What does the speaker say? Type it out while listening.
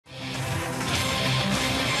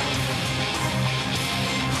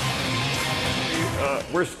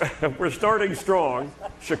we're starting strong.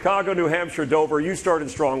 Chicago, New Hampshire, Dover. You started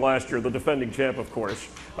strong last year, the defending champ, of course.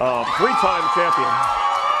 Three-time champion.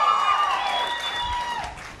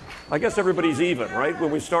 I guess everybody's even, right?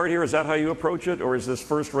 When we start here, is that how you approach it? Or is this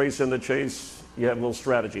first race in the chase, you have a little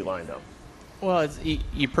strategy lined up? Well,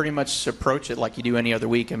 you pretty much approach it like you do any other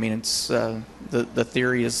week. I mean, it's the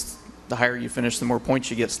theory is the higher you finish, the more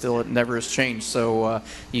points you get. Still, it never has changed. So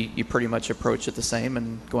you pretty much approach it the same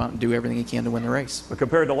and go out and do everything you can to win the race. But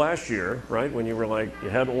compared to last year, right, when you were like, you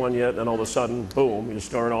hadn't won yet, and all of a sudden, boom, you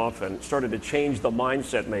start off and started to change the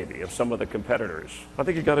mindset maybe of some of the competitors. I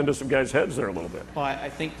think you got into some guys' heads there a little bit. Well, I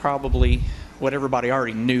think probably what everybody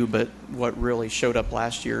already knew, but what really showed up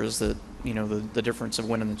last year is that, you know, the difference of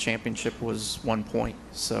winning the championship was 1 point.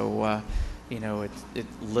 So, you know, it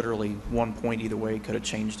literally 1 point either way could have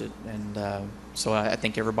changed it. And so I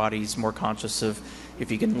think everybody's more conscious of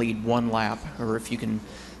if you can lead one lap or if you can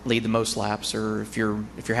lead the most laps, or if you're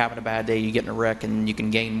having a bad day, you get in a wreck and you can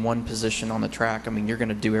gain one position on the track. I mean, you're going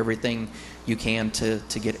to do everything you can to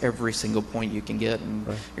get every single point you can get, and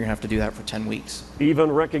right. You're going to have to do that for 10 weeks.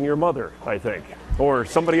 Even wrecking your mother, I think, or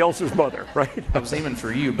somebody else's mother, right? I was aiming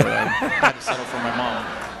for you, but I had to settle for my mom.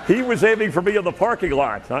 He was aiming for me in the parking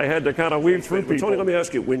lot. I had to kind of weave through people. Tony, let me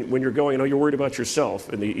ask you, when you're going, I know you're worried about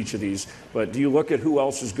yourself in each of these, but do you look at who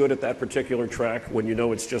else is good at that particular track when you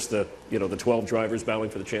know it's just the 12 drivers battling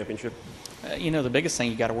for the championship? You know, the biggest thing,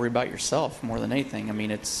 you got to worry about yourself more than anything. I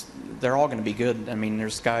mean, they're all going to be good. I mean,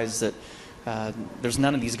 there's guys that there's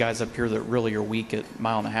none of these guys up here that really are weak at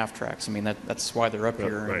mile-and-a-half tracks. I mean, that's why they're up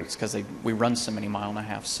here. Right. It's because we run so many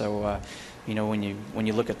mile-and-a-half. So, you know, when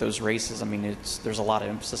you look at those races, I mean, there's a lot of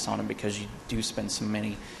emphasis on them because you do spend so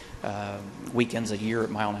many weekends a year at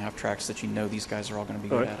mile-and-a-half tracks that you know these guys are all going to be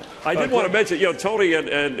good at it. I did want to mention, Tony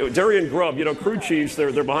and Darian Grubb, crew chiefs,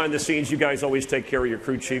 they're behind the scenes. You guys always take care of your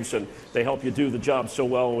crew chiefs, and they help you do the job so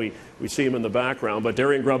well. We see them in the background. But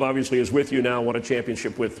Darian Grubb obviously is with you now, won a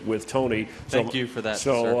championship with Tony. Thank you for that,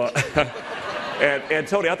 sir. And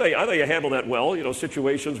Tony, I thought you handled that well.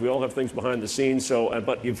 Situations, we all have things behind the scenes. So,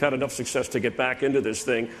 but you've had enough success to get back into this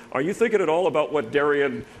thing. Are you thinking at all about what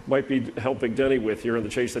Darian might be helping Denny with here in the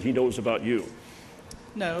chase that he knows about you?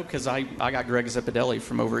 No, because I got Greg Zipadelli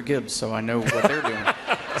from over at Gibbs, so I know what they're doing.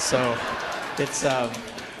 So it's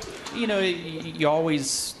you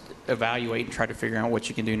always evaluate and try to figure out what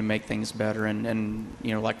you can do to make things better. And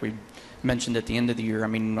like we mentioned at the end of the year, I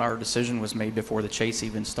mean, our decision was made before the chase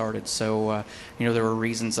even started. So, there were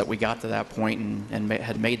reasons that we got to that point and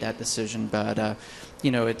had made that decision. But, I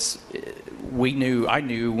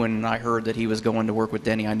knew when I heard that he was going to work with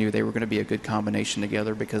Denny, I knew they were going to be a good combination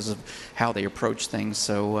together because of how they approach things.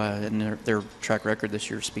 So, and their track record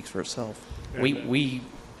this year speaks for itself. We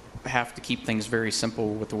have to keep things very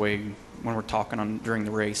simple with the way when we're talking during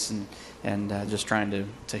the race and just trying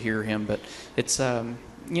to hear him. But it's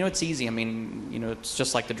it's easy. I mean, it's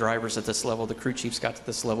just like the drivers at this level. The crew chiefs got to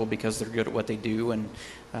this level because they're good at what they do, and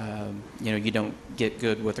you don't get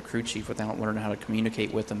good with a crew chief without learning how to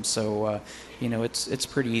communicate with them. So, it's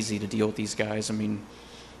pretty easy to deal with these guys. I mean,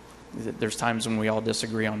 there's times when we all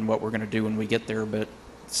disagree on what we're going to do when we get there, but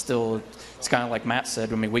still, it's kind of like Matt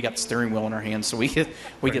said. I mean, we got the steering wheel in our hands, so we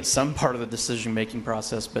get some part of the decision-making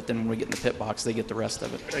process. But then when we get in the pit box, they get the rest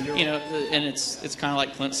of it. And it's kind of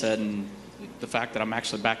like Clint said, and the fact that I'm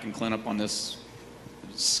actually backing Clint up on this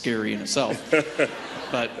is scary in itself.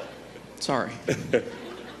 But sorry.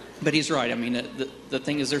 But he's right. I mean, the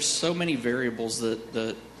thing is, there's so many variables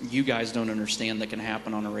that you guys don't understand that can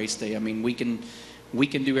happen on a race day. I mean, we can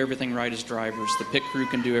do everything right as drivers. The pit crew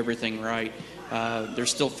can do everything right.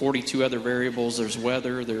 There's still 42 other variables. There's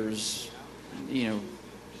weather. There's,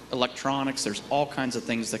 electronics. There's all kinds of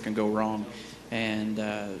things that can go wrong. And,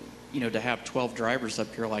 to have 12 drivers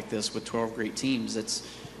up here like this with 12 great teams,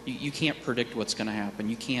 you can't predict what's going to happen.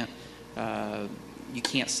 You can't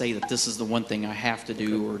say that this is the one thing I have to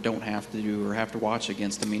do or don't have to do or have to watch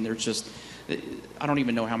against. I mean, I don't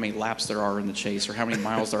even know how many laps there are in the chase or how many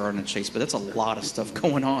miles there are in the chase, but that's a lot of stuff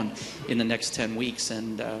going on in the next 10 weeks.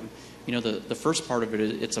 And, the first part of it,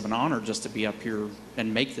 it's an honor just to be up here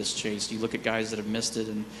and make this chase. You look at guys that have missed it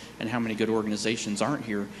and how many good organizations aren't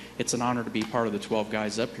here. It's an honor to be part of the 12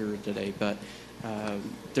 guys up here today. But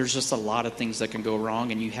there's just a lot of things that can go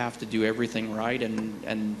wrong, and you have to do everything right.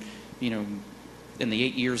 And in the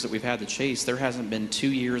 8 years that we've had the chase, there hasn't been 2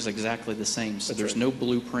 years exactly the same. So there's no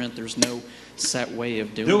blueprint. There's no set way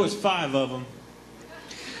of doing it. There was 5 of them.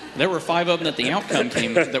 There were 5 of them that the outcome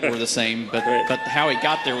came that were the same, but how he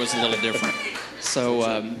got there was a little different. So,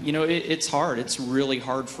 it's hard. It's really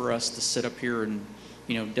hard for us to sit up here and,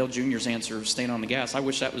 Dale Jr.'s answer, staying on the gas. I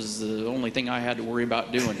wish that was the only thing I had to worry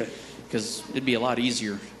about doing. because it'd be a lot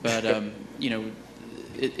easier. But,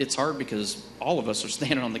 it's hard because all of us are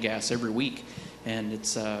standing on the gas every week, and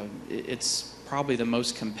it's probably the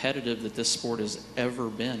most competitive that this sport has ever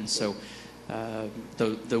been. So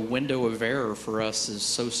the window of error for us is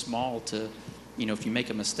so small to, if you make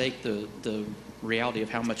a mistake, the reality of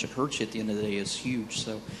how much it hurts you at the end of the day is huge.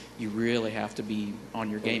 So you really have to be on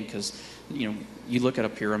your game because, you look at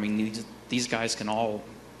up here, I mean, these guys can all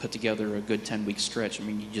put together a good 10-week stretch. I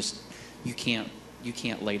mean, you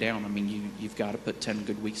can't lay down. I mean, you've got to put 10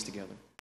 good weeks together.